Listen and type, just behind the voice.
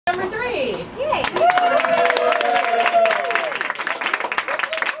Number 3. Yay! We're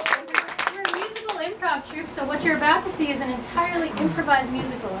a musical improv troupe, so what you're about to see is an entirely improvised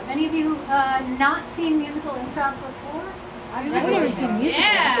musical. Have any of you not seen musical improv before? I've never seen musical.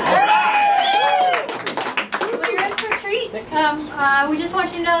 Yeah! Well, you're in for a treat. We just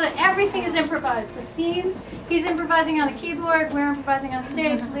want you to know that everything is improvised. The scenes, he's improvising on the keyboard, we're improvising on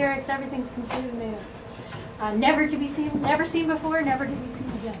stage, lyrics, everything's completely made up. Never to be seen, never seen before, never to be seen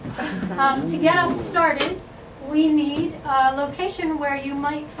again. To get us started, we need a location where you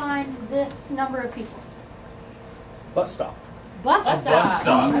might find this number of people. Bus stop. Bus stop. Bus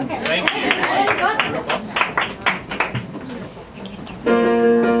stop. Okay. Thank you. Bus stop.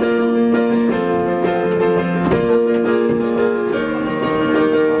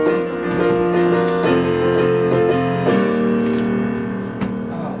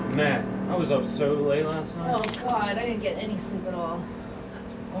 Up so late last night. Oh God, I didn't get any sleep at all.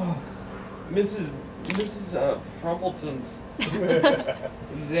 Oh, Mrs. Frumpleton's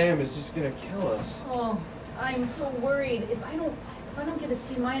exam is just gonna kill us. Oh, I'm so worried. If I don't get a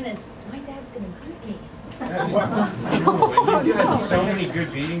C-, my dad's gonna beat me. You had so many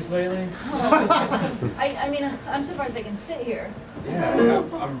good beatings lately. Oh, I mean, I'm surprised I can sit here. Yeah,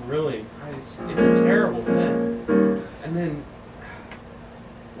 I'm really. It's a terrible thing. And then.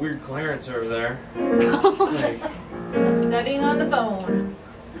 Weird Clarence over there. Like, Studying on the phone.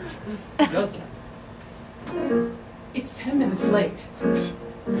 He doesn't. It's 10 minutes late. The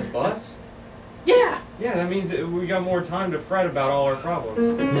bus? Yeah. Yeah, that means we got more time to fret about all our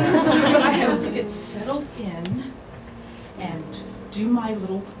problems. But I have to get settled in and do my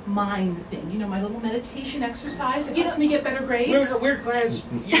little mind thing. You know, my little meditation exercise that helps me get better grades. Weird Clarence,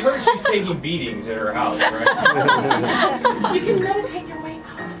 you heard she's taking beatings at her house, right? You can meditate your way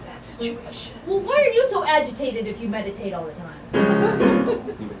out of that situation. Well, why are you so agitated if you meditate all the time?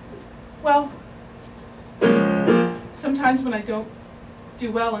 Well, sometimes when I don't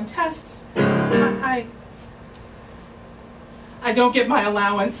do well on tests, I don't get my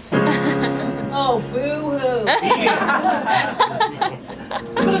allowance. Oh, boo-hoo.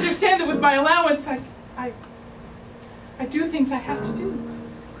 But understand that with my allowance, I do things I have to do.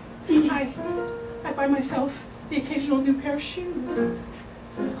 I buy myself the occasional new pair of shoes.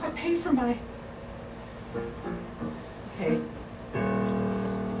 I pay for my... Okay.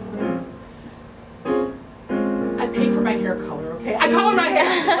 I pay for my hair color, okay? I color my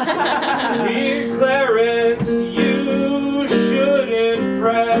hair! Dear Clarence, you shouldn't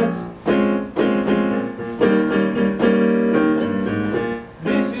fret.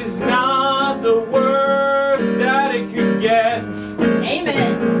 This is not the worst that it could get.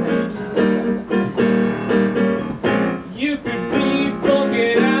 Amen. You could be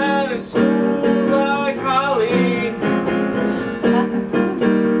flunking out of school like Holly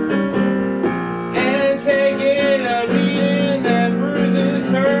and taking a beating that bruises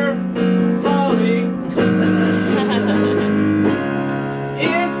her Holly.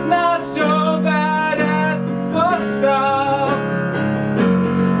 It's not so bad at the bus stop.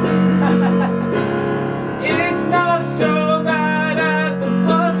 It's not so bad at the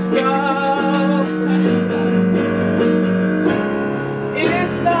bus stop.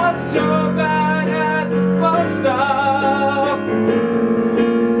 It's not so bad at the bus stop.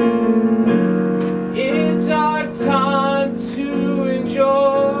 It's our time to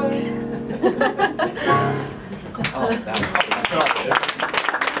enjoy.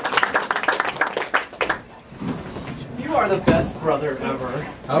 You are the best brother ever.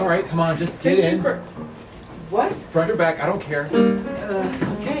 All right, come on, just get in. What? Front or back, I don't care.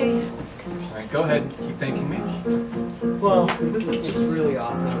 Okay. All right, go ahead. Keep thanking me. Well, this is just really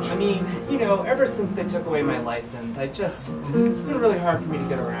awesome. I mean, you know, ever since they took away my license, it's been really hard for me to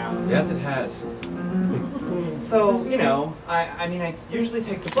get around. Yes, it has. So, you know, I mean, I usually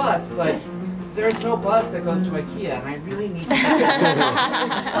take the bus, but there's no bus that goes to IKEA, and I really need to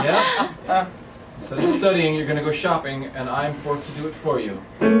Yeah? Instead of studying, you're going to go shopping, and I'm forced to do it for you.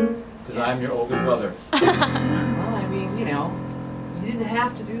 Because I'm your older brother. Well, I mean, you know, you didn't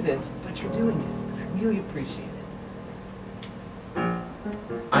have to do this, but you're doing it. I really appreciate it.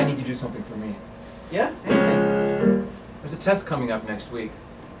 I need you to do something for me. Yeah? Anything? There's a test coming up next week.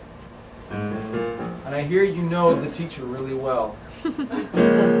 And I hear you know the teacher really well.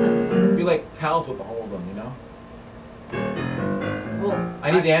 You're like pals with all of them, you know? Well,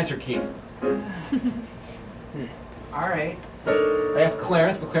 I need the answer key. All right. I asked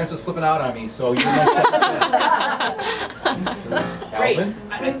Clarence, but Clarence was flipping out on me, so you know. Great.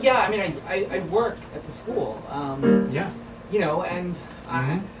 Alvin? Yeah, I mean, I work at the school. Yeah. You know, and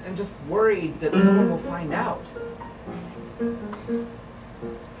I'm just worried that someone will find out.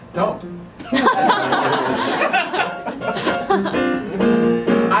 Don't.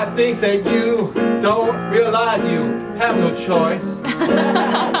 I think that you don't realize you have no choice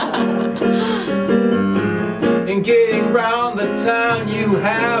in getting round the town. You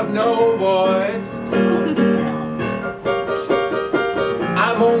have no voice.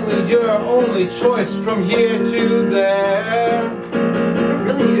 I'm only your only choice from here to there. I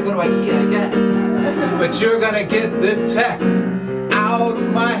really need to go to IKEA, I guess. But you're gonna get this text out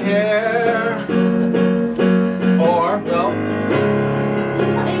of my hair. Or, well,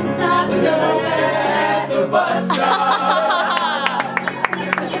 It's not so bad at the bus stop.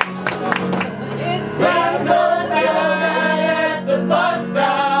 It's not so bad at the bus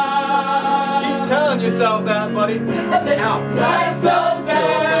stop. keep telling yourself that, buddy. Just let it out. Life's so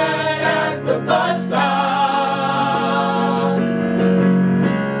bad at the bus stop.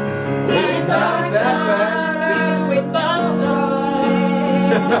 It's not so bad with bus stop.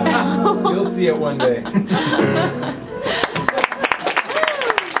 You'll see it one day.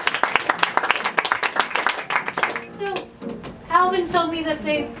 So, Alvin told me that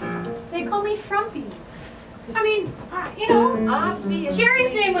they call me Frumpy. I mean, you know, Obviously.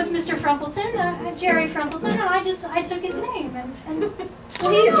 Jerry's name was Mr. Frumpleton, Jerry Frumpleton, and I took his name. And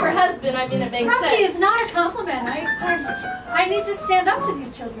Well, he's your husband. I mean, it makes Frumpy sense. is not a compliment. I need to stand up to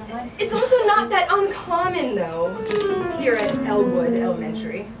these children. It's also not that uncommon, though, here at Elwood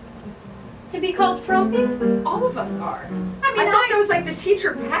Elementary. To be called Frumpy? All of us are. I mean, I thought that was like the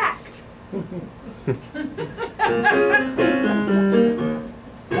teacher pact.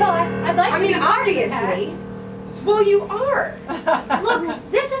 Well, I'd like to I mean, be part of the obviously. Well, you are. pack.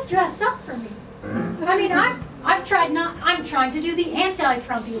 Look, this is dressed up for me. I mean, I'm trying to do the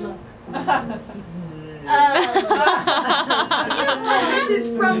anti-Frumpy look.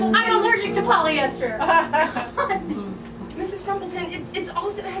 Mrs. Frumpleton. I'm allergic to polyester. Mrs. Frumpleton, it's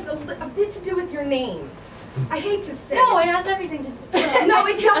also has a bit to do with your name. I hate to say No, it. it has everything to do. No,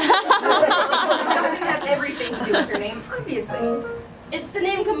 it doesn't. It doesn't have everything to do with your name, obviously. It's the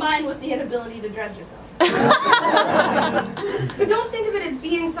name combined with the inability to dress yourself. But don't think of it as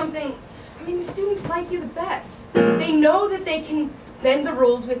being something. I mean, the students like you the best. They know that they can bend the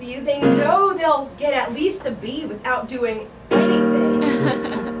rules with you. They know they'll get at least a B without doing anything.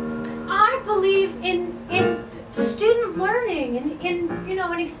 I believe in student learning and in you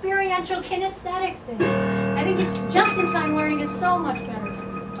know an experiential kinesthetic thing. I think it's just-in-time learning is so much better.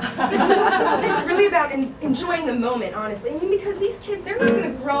 It's really about enjoying the moment, honestly. I mean, because these kids, they're not going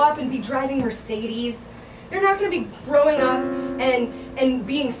to grow up and be driving Mercedes. They're not going to be growing up and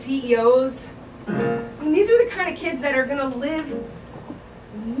being CEOs. I mean, these are the kind of kids that are going to live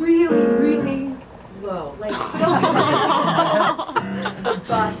really, really low. Like, they'll be taking the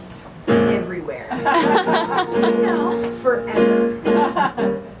bus everywhere. No.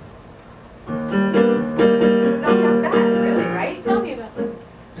 Forever. It's not that bad, really, right? Tell me about it.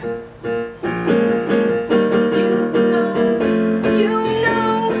 You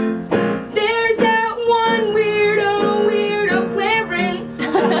know, there's that one weirdo Clarence.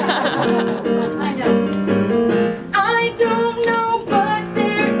 I know. I don't know, but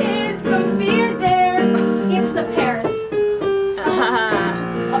there is some fear there. It's the parents.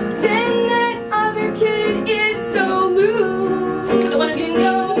 Then that other kid is so loose. The one who gets You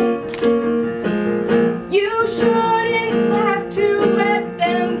know, you shouldn't have to let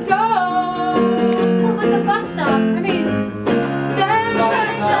them go. Well, but the bus stop. I mean,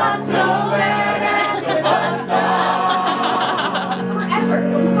 That's not so bad at the bus stop. Forever,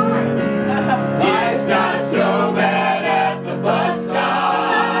 it'll be fine. Life's not so bad at the bus stop.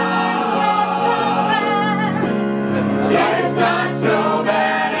 Life's not so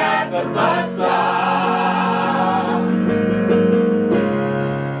bad at the bus stop.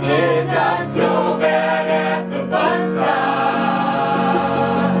 It's not so bad at the bus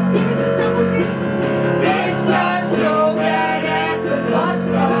stop. See, Mrs. Templeton? It's not so bad at the bus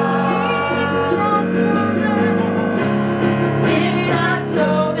stop. it's not so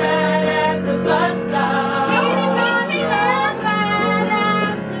bad at the bus stop. It's not so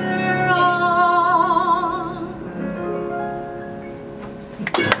bad after all.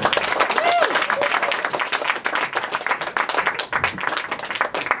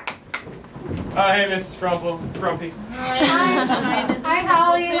 Hey, Mrs. Frumpy. Hi, Mrs. Hi,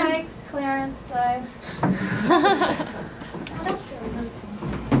 Holly. Frumpleton. Hi, Clarence.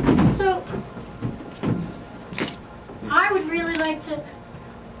 So, I would really like to.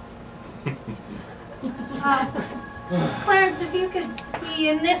 Clarence, if you could be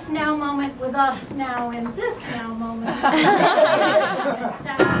in this now moment with us now in this now moment.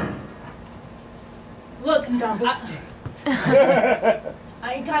 Look,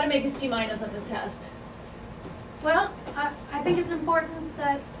 I gotta make a C- on this test. Well, I think it's important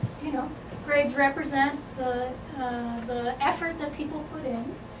that, you know, grades represent the effort that people put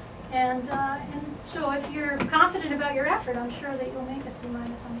in. And so if you're confident about your effort, I'm sure that you'll make a C- on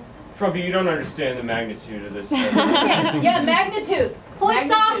this test. Frumpy, you don't understand the magnitude of this. Yeah, magnitude.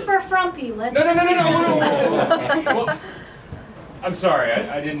 Points off for Frumpy. Let's No. just Well, I'm sorry,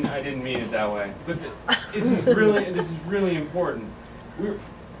 I didn't mean it that way. But this is really important.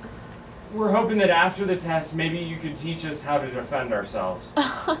 We're hoping that after the test, maybe you could teach us how to defend ourselves.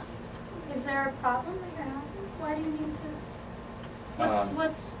 Is there a problem that you're having? Why do you need to?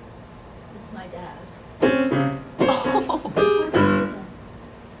 What's? It's my dad.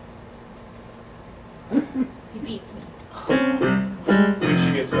 He beats me. When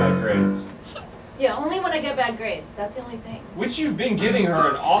she gets bad grades. Yeah, only when I get bad grades. That's the only thing. Which you've been giving her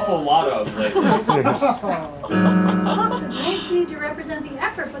an awful lot of lately. Look, the grades need to represent the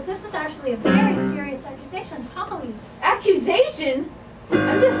effort, but this is actually a very serious accusation, Holly. Accusation?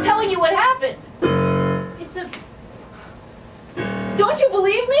 I'm just telling you what happened. It's a. Don't you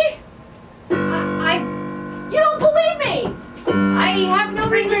believe me? You don't believe me! I have no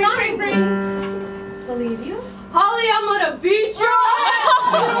reason not to believe you. Holly, I'm gonna beat your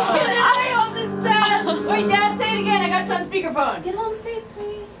ass! Get an A on this test! Wait, Dad, say it again. I got you on speakerphone. Get home safe,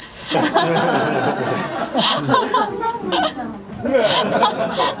 sweetie.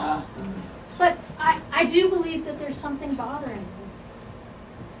 But I do believe that there's something bothering you.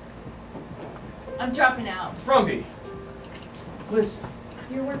 I'm dropping out. Frumpy, listen.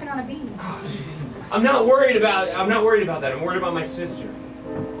 You're working on a bee. I'm not worried about that. I'm worried about my sister.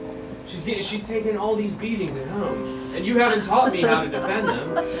 She's taken all these beatings at home, and you haven't taught me how to defend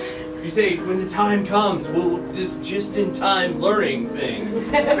them. You say when the time comes, we'll just in time learning thing.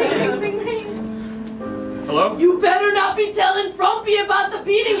 Hello? You better not be telling Frumpy about the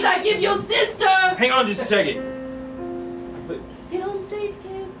beatings I give your sister! Hang on just a second. Get home safe,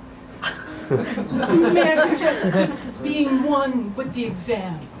 kids. May I suggest just being one with the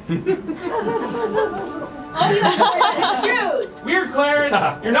exam? All you have is shoes! Weird, Clarence!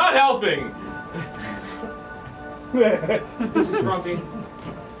 You're not helping! This is Frumpy.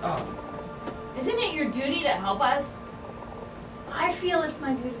 Oh. Isn't it your duty to help us? I feel it's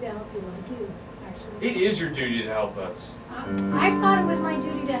my duty to help you. I do, actually. It is your duty to help us. I thought it was my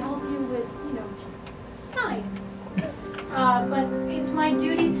duty to help you with, you know, science. But it's my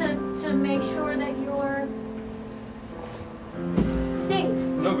duty to make sure that you're safe.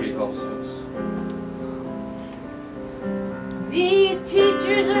 Nobody helps us. These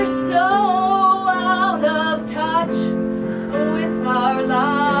teachers are so out of touch with our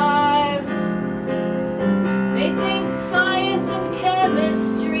lives. They think science and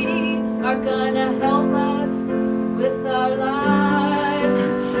chemistry are gonna help us with our lives.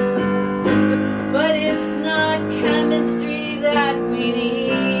 But it's not chemistry that we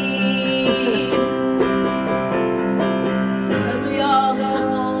need. 'Cause we all go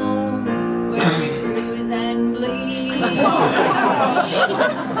home where we bruise and bleed.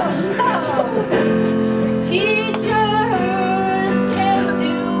 Teachers can't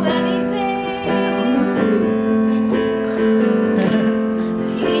do anything.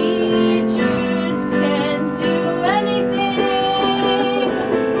 Teachers can't do anything.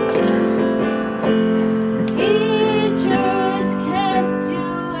 Teachers can't do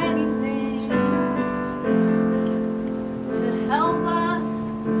anything to help us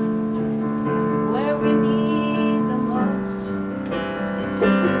where we need the most.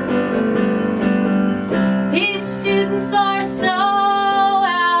 These students are so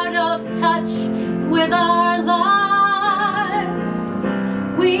out of touch with our lives.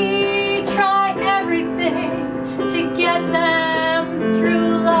 We try everything to get them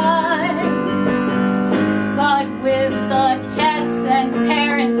through life. But with the tests and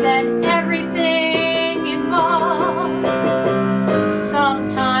parents and everything involved,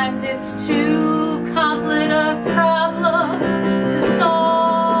 sometimes it's too complex a problem to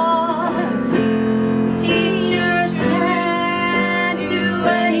solve.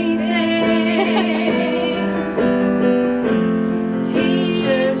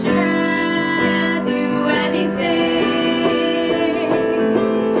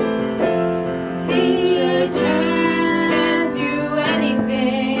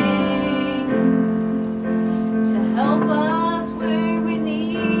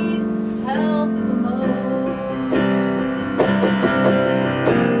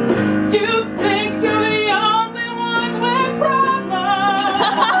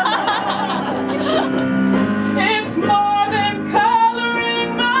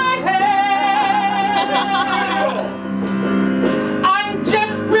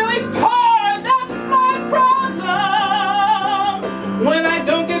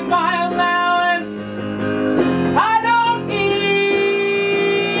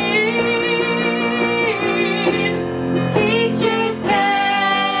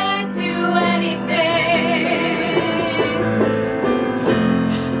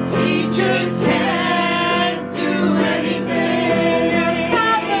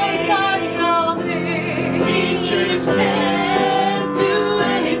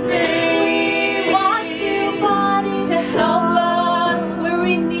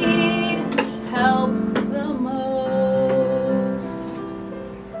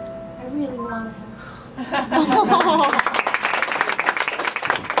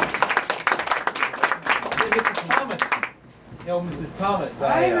 No, Mrs. Thomas.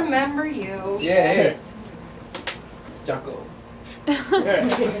 I remember you. Yeah, Jocko.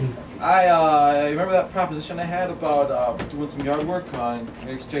 I remember that proposition I had about doing some yard work in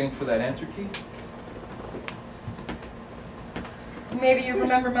exchange for that answer key. Maybe you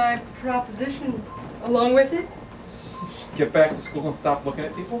remember my proposition along with it? Get back to school and stop looking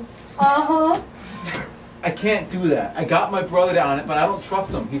at people? Uh-huh. I can't do that. I got my brother on it, but I don't trust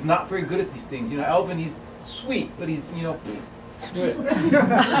him. He's not very good at these things. You know, Elvin, he's sweet, but he's, you know, good. He's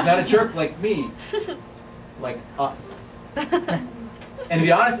not a jerk like me. Like us. And to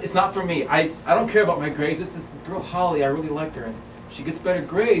be honest, it's not for me. I don't care about my grades. It's this girl, Holly, I really like her. And if she gets better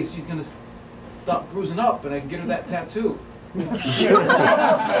grades, she's going to stop bruising up, and I can get her that tattoo.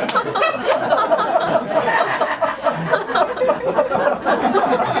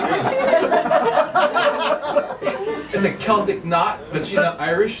 It's a Celtic knot, but she's not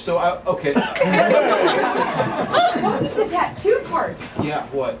Irish, so okay. It wasn't the tattoo part. Yeah,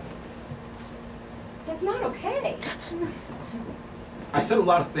 what? That's not okay. I said a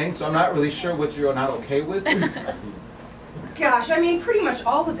lot of things, so I'm not really sure what you're not okay with. Gosh, I mean pretty much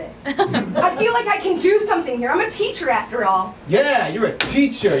all of it. I feel like I can do something here. I'm a teacher after all. Yeah, you're a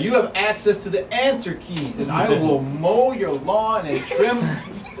teacher. You have access to the answer keys, and I will mow your lawn and trim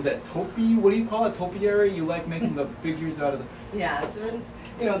that topi. What do you call it? Topiary? You like making the figures out of the... Yeah, it's,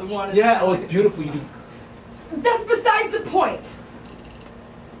 you know, the one... Yeah, oh, it's beautiful. You do... That's besides the point.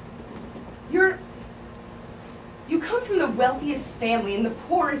 You come from the wealthiest family in the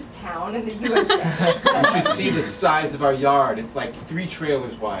poorest town in the USA. You should see the size of our yard. It's like 3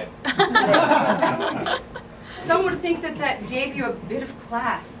 trailers wide. Some would think that gave you a bit of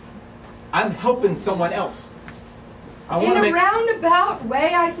class. I'm helping someone else. I In want to a make... roundabout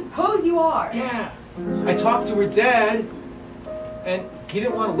way, I suppose you are. Yeah. I talked to her dad, and he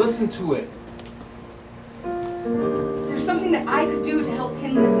didn't want to listen to it. Is there something that I could do to help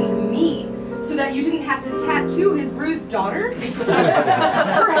him listen to me, so that you didn't have to tattoo his bruised daughter?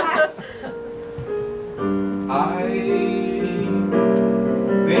 Perhaps. I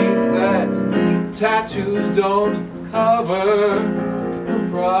think that tattoos don't cover her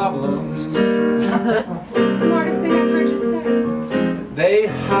problems. The smartest thing I've heard you say. They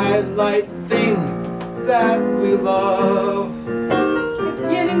highlight things that we love. Like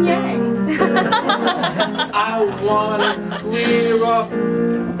yin and yang. I want to clear up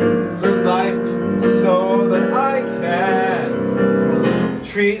her life so that I can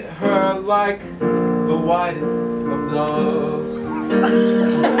treat her like the whitest of doves.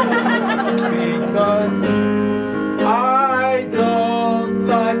 Because I don't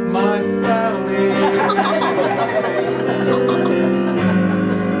like my family.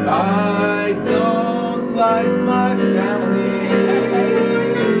 I don't like my family.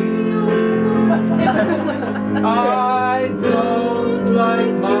 I don't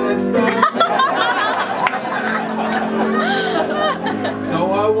like my family. So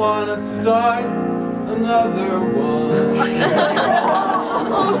I want to start another one.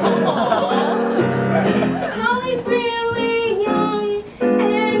 Holly's really young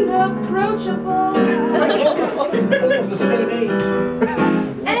and approachable. Almost the same age.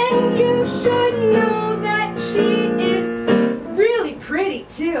 And you should know that she is really pretty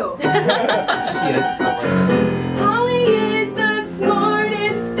too. Yes. Holly is the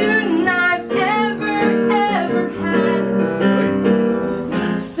smartest student I've ever had.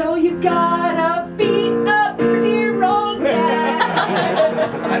 So you gotta beat up her dear old dad.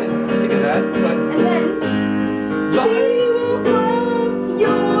 I didn't think of that, but And then she will love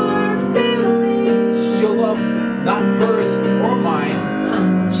your family. she'll love not hers or mine.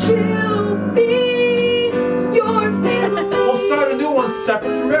 She'll be your family. We'll start a new one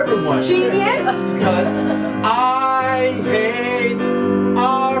separate from everyone. Genius. Because I hate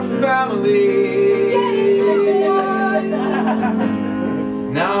our family.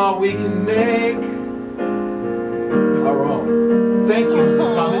 Now we can make our own. Thank you,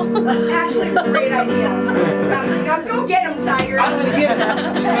 Mrs. Thomas. That's actually a great idea. Now go get him, Tiger. I'm gonna get it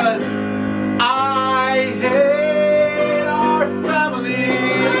because I hate our family.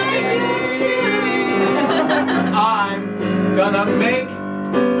 I'm gonna make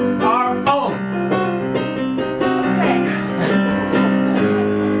our own. Okay.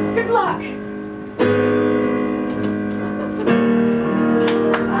 Good luck.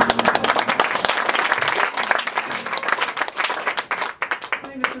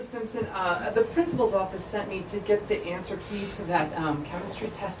 Hi, Mrs. Simpson. The principal's office sent me to get the answer key to that chemistry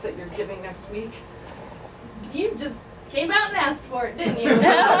test that you're giving next week. You just came out and asked for it, didn't you?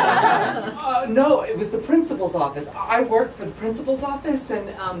 No, it was the principal's office. I worked for the principal's office, and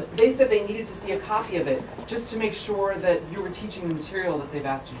they said they needed to see a copy of it just to make sure that you were teaching the material that they've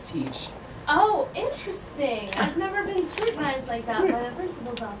asked you to teach. Oh, interesting. I've never been scrutinized like that by the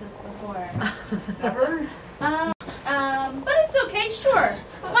principal's office before. Never? But it's okay, sure.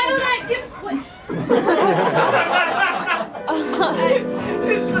 Why don't I give...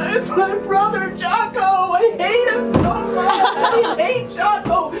 It's my brother, Jocko! I hate him so much! I hate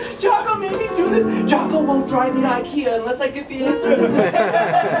Jocko! Jocko made me do this! Jocko won't drive me to IKEA unless I get the answer.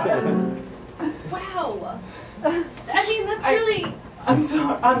 Wow. I mean, that's really... I'm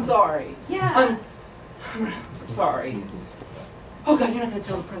sorry. Yeah. I'm sorry. Oh God, you're not gonna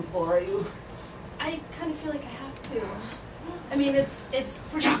tell the principal, are you? I kind of feel like I have to. I mean, it's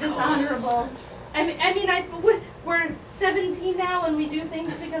pretty dishonorable. We're 17 now and we do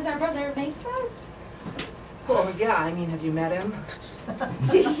things because our brother makes us. Well, yeah, I mean, have you met him?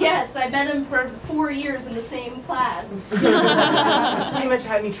 Yes, I met him for 4 years in the same class. Pretty much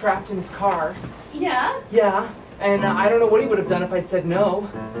had me trapped in his car. Yeah? Yeah, and I don't know what he would have done if I'd said no.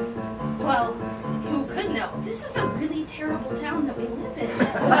 Well, who could know? This is a really terrible town that we live in.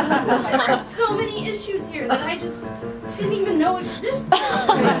 There are so many issues here that I just didn't even know existed.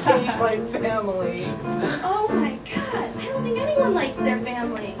 I hate my family. Oh my God, I don't think anyone likes their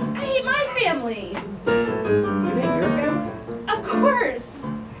family. I hate my family. You hate your family? Of course.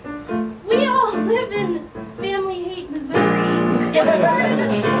 We all live in Family Hate, Missouri.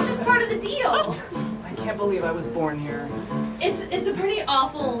 It's just part of the deal. I can't believe I was born here. It's a pretty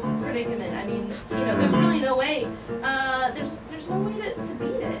awful predicament. I mean, there's really no way. There's no way to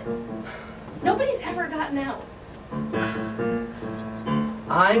beat it. Nobody's ever gotten out.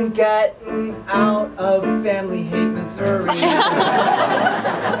 I'm getting out of Family Hate, Missouri.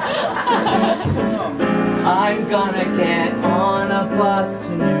 I'm gonna get on a bus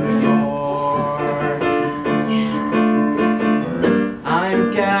to New York.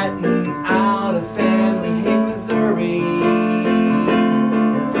 I'm getting out of Family Hate, Missouri.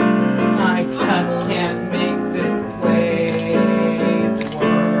 I just can't make this place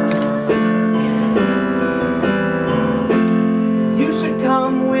work. You should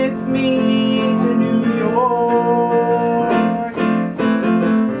come with me to New York.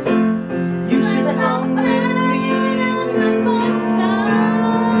 You should come with me to New York.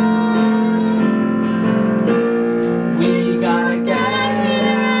 We gotta get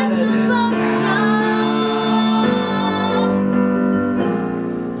out of this town.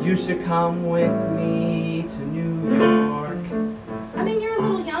 You should come with me to New York. I mean, you're a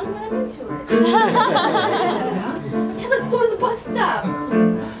little young, but I'm into it. Yeah, let's go to the bus stop.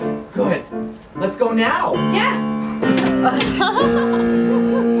 Good. Let's go now. Yeah. I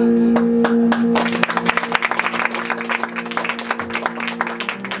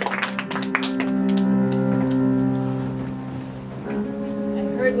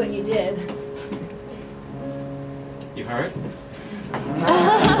heard what you did. You heard?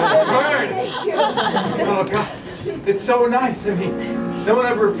 Thank you. Oh God, it's so nice. I mean, no one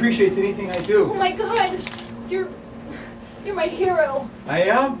ever appreciates anything I Oh do. my God, you're my hero. I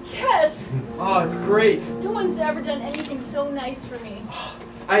am? Yes. Oh, it's great. No one's ever done anything so nice for me.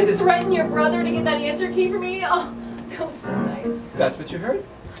 I just... Threaten your brother to get that answer key for me. Oh, that was so nice. That's what you heard?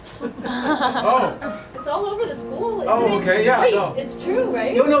 Oh. It's all over the school, isn't Oh, it? okay, yeah, Wait, no. it's true,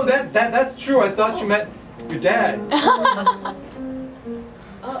 right? No, that's true. I thought you meant your dad.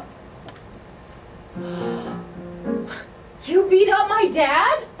 You beat up my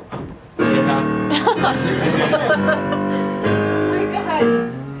dad? Yeah. Oh my God.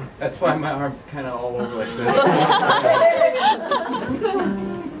 That's why my arm's kind of all over like this.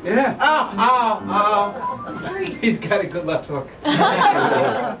 Yeah. Ow, ow, ow. I'm sorry. He's got a good left hook.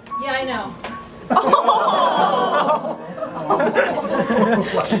 Yeah, I know.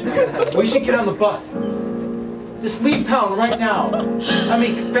 We should get on the bus. Just leave town right now. I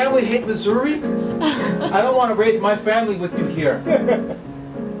mean, Family Hate, Missouri? I don't want to raise my family with you here.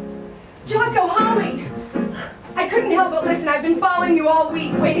 Jocko, Holly! I couldn't help but listen. I've been following you all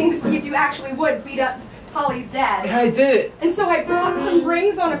week, waiting to see if you actually would beat up Holly's dad. And I did it. And so I brought some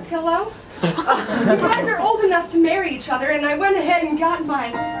rings on a pillow. You guys are old enough to marry each other, and I went ahead and got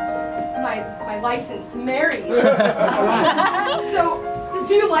my license to marry you. So,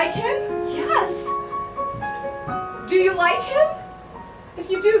 do you like him? Yes. Do you like him? If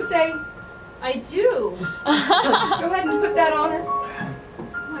you do, say, I do. go ahead and put that on her.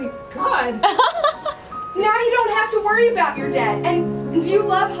 Oh my God. Now you don't have to worry about your dad. And do you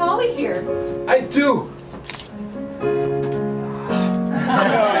love Holly here? I do.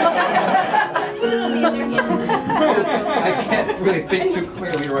 Put it on the other hand. can't really think too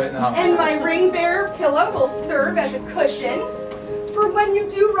clearly right now. And my ring bearer pillow will serve as a cushion for when you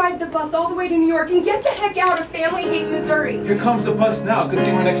do ride the bus all the way to New York and get the heck out of Family Hate, Missouri. Here comes the bus now. Good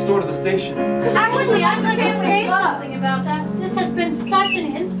thing we're next door to the station. Actually, I'd like to say something about that. This has been such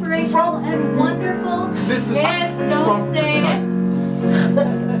an inspirational and wonderful. This is Yes, don't from say it.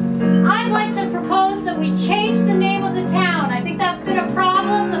 I'd like to propose that we change the name of the town. I think that's been a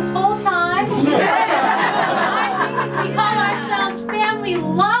problem this whole time. I think if we call ourselves Family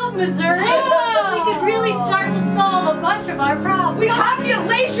Love Missouri, we could really start to solve a bunch of our problems.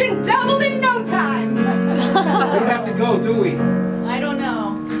 Population doubled in no time. We don't have to go, do we?